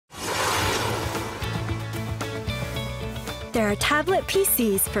There are tablet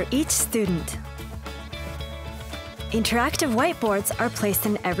PCs for each student. Interactive whiteboards are placed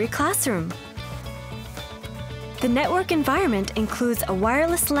in every classroom. The network environment includes a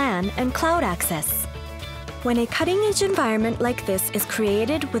wireless LAN and cloud access. When a cutting-edge environment like this is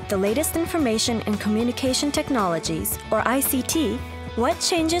created with the latest information and communication technologies, or ICT, what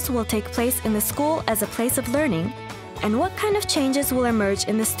changes will take place in the school as a place of learning, and what kind of changes will emerge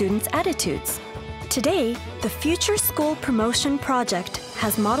in the students' attitudes? Today, the Future School Promotion Project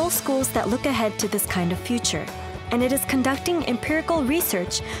has model schools that look ahead to this kind of future, and it is conducting empirical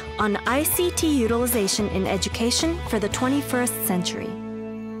research on ICT utilization in education for the 21st century.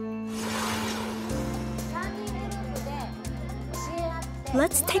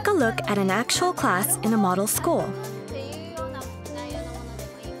 Let's take a look at an actual class in a model school.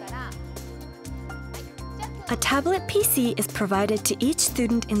 A tablet PC is provided to each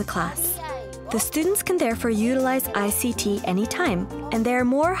student in the class. The students can therefore utilize ICT anytime, and they are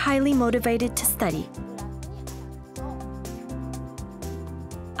more highly motivated to study.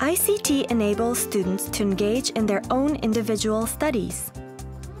 ICT enables students to engage in their own individual studies.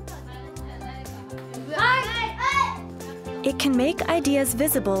 It can make ideas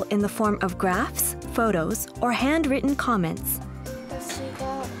visible in the form of graphs, photos, or handwritten comments.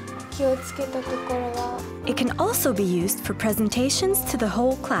 It can also be used for presentations to the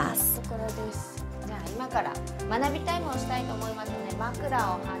whole class.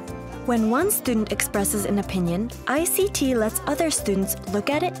 When one student expresses an opinion, ICT lets other students look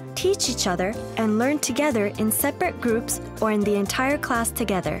at it, teach each other, and learn together in separate groups or in the entire class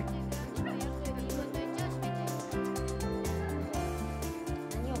together.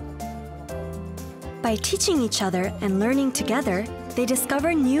 By teaching each other and learning together, they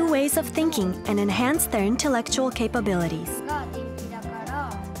discover new ways of thinking and enhance their intellectual capabilities.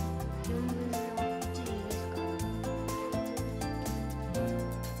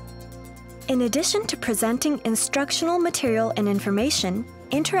 In addition to presenting instructional material and information,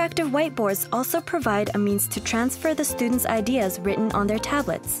 interactive whiteboards also provide a means to transfer the students' ideas written on their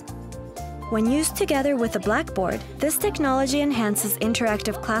tablets. When used together with a blackboard, this technology enhances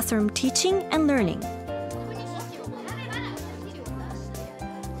interactive classroom teaching and learning.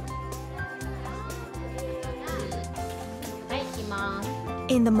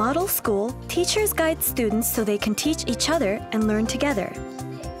 In the model school, teachers guide students so they can teach each other and learn together.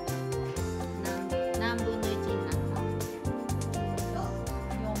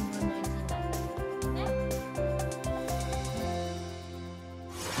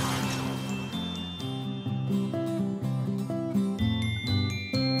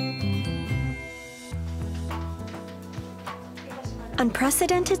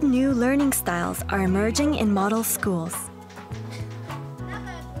 Unprecedented new learning styles are emerging in model schools.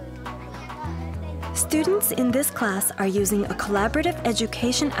 Students in this class are using a collaborative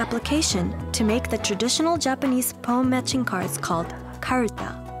education application to make the traditional Japanese poem matching cards called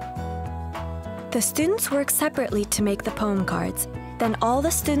karuta. The students work separately to make the poem cards. Then all the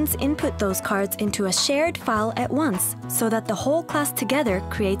students input those cards into a shared file at once so that the whole class together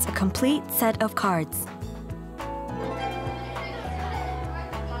creates a complete set of cards.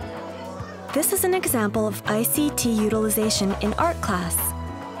 This is an example of ICT utilization in art class.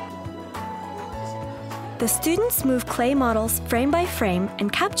 The students move clay models frame by frame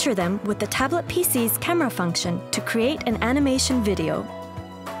and capture them with the tablet PC's camera function to create an animation video.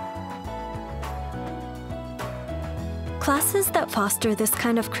 Classes that foster this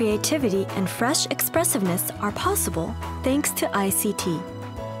kind of creativity and fresh expressiveness are possible thanks to ICT.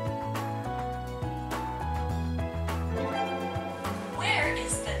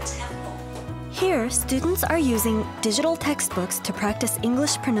 Here, students are using digital textbooks to practice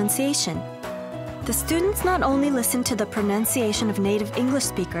English pronunciation. The students not only listen to the pronunciation of native English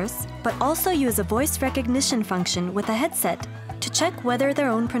speakers, but also use a voice recognition function with a headset to check whether their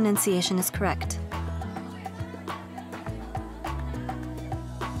own pronunciation is correct.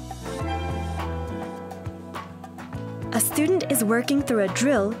 A student is working through a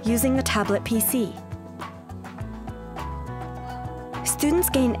drill using a tablet PC.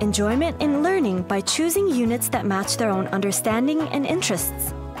 Students gain enjoyment in learning by choosing units that match their own understanding and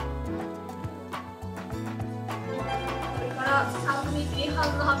interests.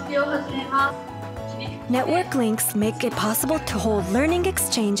 Network links make it possible to hold learning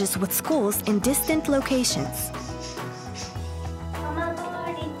exchanges with schools in distant locations.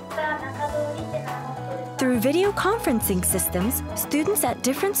 Through video conferencing systems, students at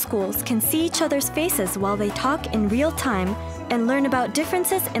different schools can see each other's faces while they talk in real time and learn about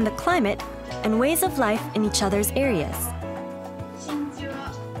differences in the climate and ways of life in each other's areas.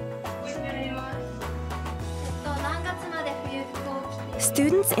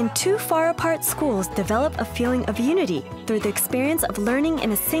 Students in two far-apart schools develop a feeling of unity through the experience of learning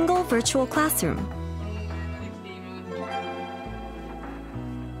in a single virtual classroom.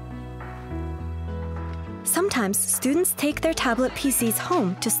 Sometimes students take their tablet PCs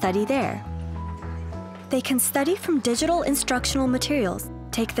home to study there. They can study from digital instructional materials,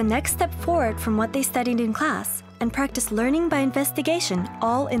 take the next step forward from what they studied in class, and practice learning by investigation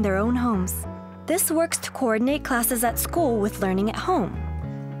all in their own homes. This works to coordinate classes at school with learning at home.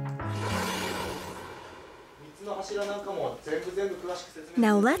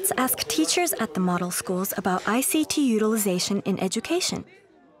 Now let's ask teachers at the model schools about ICT utilization in education.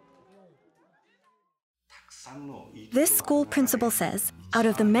 This school principal says, out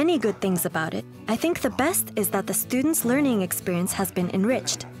of the many good things about it, I think the best is that the students' learning experience has been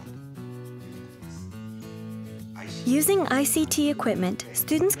enriched. Using ICT equipment,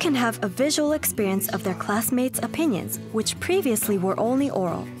 students can have a visual experience of their classmates' opinions, which previously were only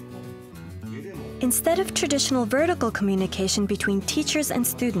oral. Instead of traditional vertical communication between teachers and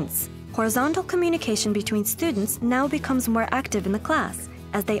students, horizontal communication between students now becomes more active in the class,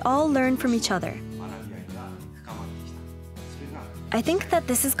 as they all learn from each other. I think that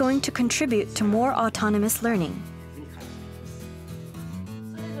this is going to contribute to more autonomous learning.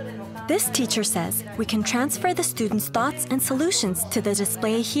 This teacher says we can transfer the students' thoughts and solutions to the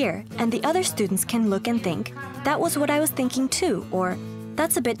display here, and the other students can look and think, that was what I was thinking too, or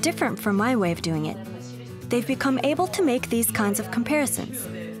that's a bit different from my way of doing it. They've become able to make these kinds of comparisons.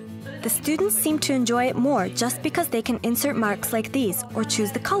 The students seem to enjoy it more just because they can insert marks like these or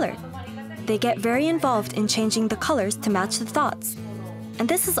choose the color. They get very involved in changing the colors to match the thoughts. And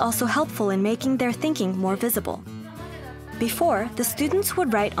this is also helpful in making their thinking more visible. Before, the students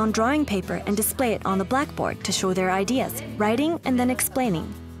would write on drawing paper and display it on the blackboard to show their ideas, writing and then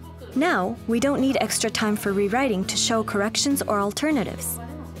explaining. Now, we don't need extra time for rewriting to show corrections or alternatives.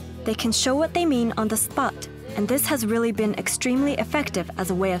 They can show what they mean on the spot, and this has really been extremely effective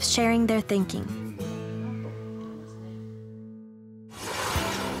as a way of sharing their thinking.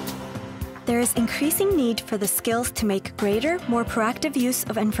 There is increasing need for the skills to make greater, more proactive use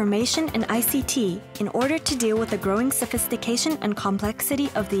of information and ICT in order to deal with the growing sophistication and complexity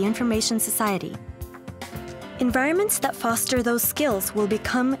of the information society. Environments that foster those skills will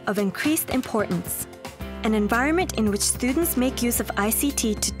become of increased importance. An environment in which students make use of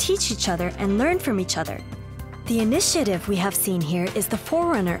ICT to teach each other and learn from each other. The initiative we have seen here is the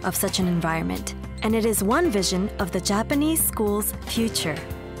forerunner of such an environment, and it is one vision of the Japanese school's future.